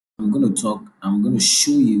I'm going to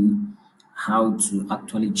show you how to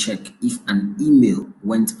actually check if an email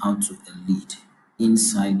went out to a lead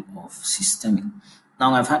inside of Systemic.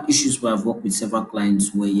 Now, I've had issues where I've worked with several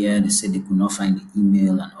clients where, yeah, they said they could not find the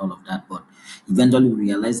email and all of that, but eventually we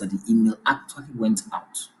realized that the email actually went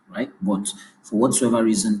out, right? But for whatsoever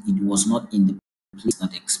reason, it was not in the place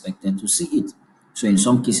that they expected to see it. So in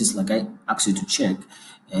some cases, like I asked you to check,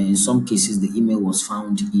 in some cases the email was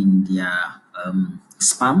found in their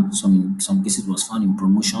spam. In some cases was found in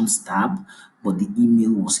promotions tab, but the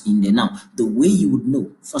email was in there. Now, the way you would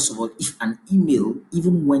know, first of all, if an email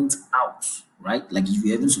even went out, right? Like if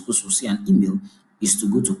you're even supposed to see an email, is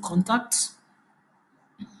to go to contacts,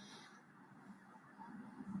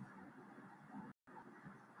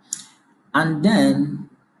 and then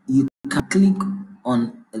you can click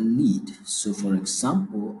on a lead. So for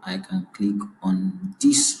example, I can click on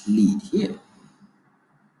this lead here.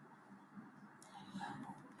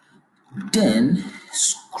 Then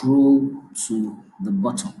scroll to the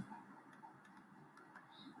bottom.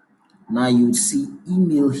 Now you see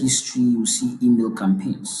email history, you see email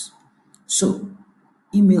campaigns. So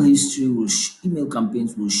email history email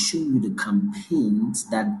campaigns will show you the campaigns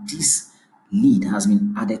that this lead has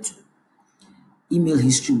been added to. Email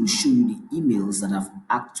history will show you the emails that have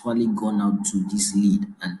actually gone out to this lead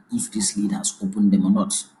and if this lead has opened them or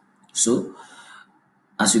not. So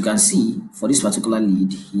as you can see, for this particular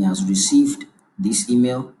lead, he has received this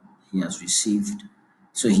email, he has received,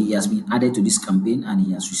 so he has been added to this campaign and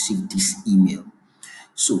he has received this email.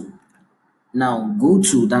 So now go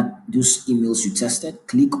to those emails you tested,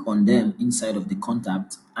 click on them inside of the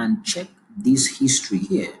contact and check this history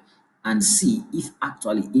here and see if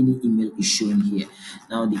actually any email is showing here.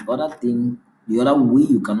 Now the other way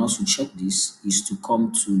you can also check this is to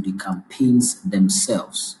come to the campaigns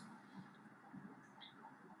themselves.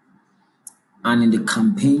 And in the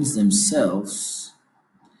campaigns themselves,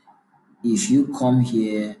 if you come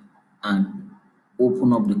here and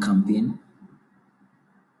open up the campaign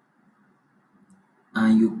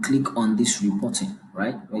and you click on this reporting,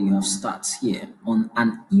 right, where you have stats here on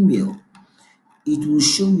an email, it will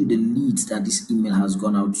show you the leads that this email has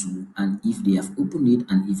gone out to and if they have opened it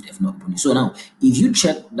and if they've not opened it. So now, if you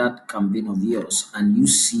check that campaign of yours and you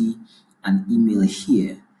see an email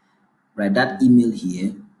here, right, that email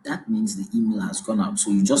here, that means the email has gone out. So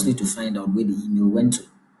you just need to find out where the email went to,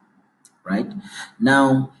 right?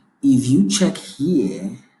 Now, if you check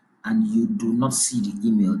here and you do not see the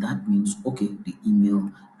email, that means, okay, the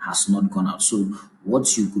email has not gone out. So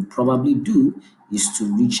what you could probably do is to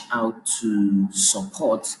reach out to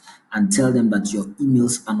support and tell them that your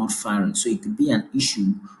emails are not firing. So it could be an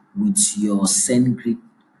issue with your SendGrid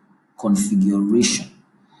configuration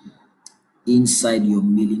inside your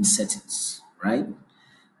mailing settings, right?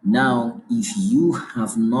 Now, if you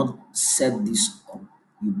have not set this up,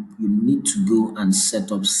 you need to go and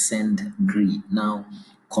set up SendGrid. Now,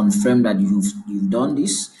 confirm that you've done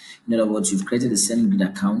this. In other words, you've created a SendGrid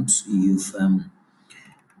account. You've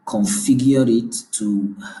configured it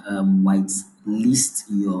to whitelist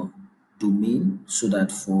your domain so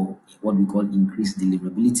that for what we call increased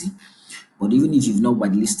deliverability. But even if you've not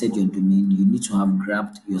whitelisted your domain, you need to have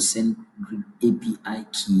grabbed your SendGrid API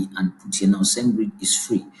key and put here. Now SendGrid is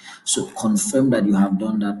free, so confirm that you have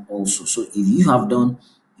done that also. So if you have done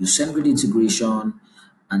your SendGrid integration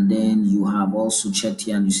and then you have also checked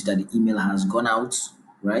here and you see that the email has gone out,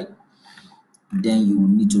 right? Then you will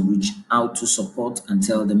need to reach out to support and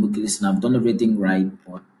tell them, okay, listen, I've done everything right,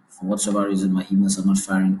 but for whatever reason my emails are not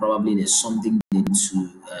firing. Probably there's something they need to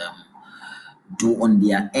do on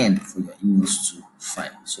their end for your emails to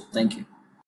fire. So thank you.